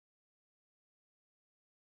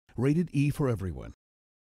Rated E for everyone.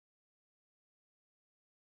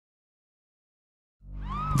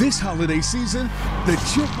 This holiday season, the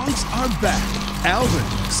Chipmunks are back.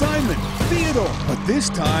 Alvin, Simon, Theodore. But this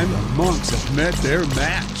time, the monks have met their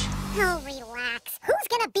match. Oh, relax. Who's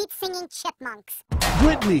gonna beat singing chipmunks?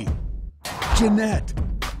 Brittany, Jeanette,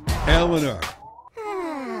 Eleanor.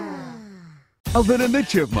 Alvin and the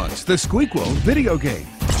Chipmunks, the Squeakquel video game.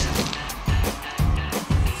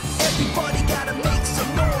 Everybody gotta make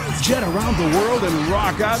some noise. Jet around the world and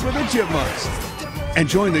rock out with the Chipmunks. And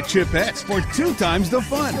join the Chipettes for 2 times the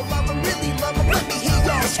fun.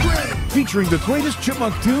 Featuring the greatest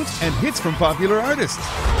Chipmunk tunes and hits from popular artists. Come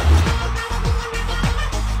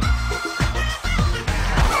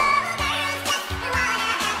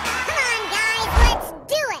on, guys, let's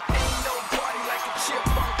do it!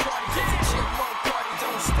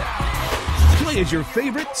 Play as your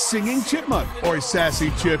favorite singing chipmunk or sassy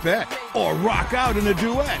chipette, or rock out in a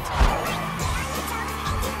duet.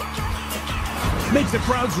 Make the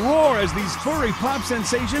crowds roar as these furry pop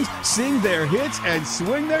sensations sing their hits and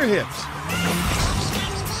swing their hips.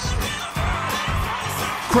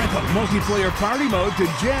 Crank up multiplayer party mode to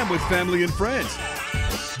jam with family and friends.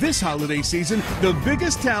 This holiday season, the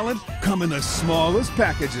biggest talent come in the smallest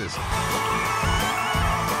packages.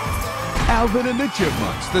 Alvin and the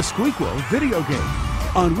Chipmunks, the Squeakquel video game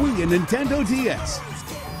on Wii and Nintendo DS.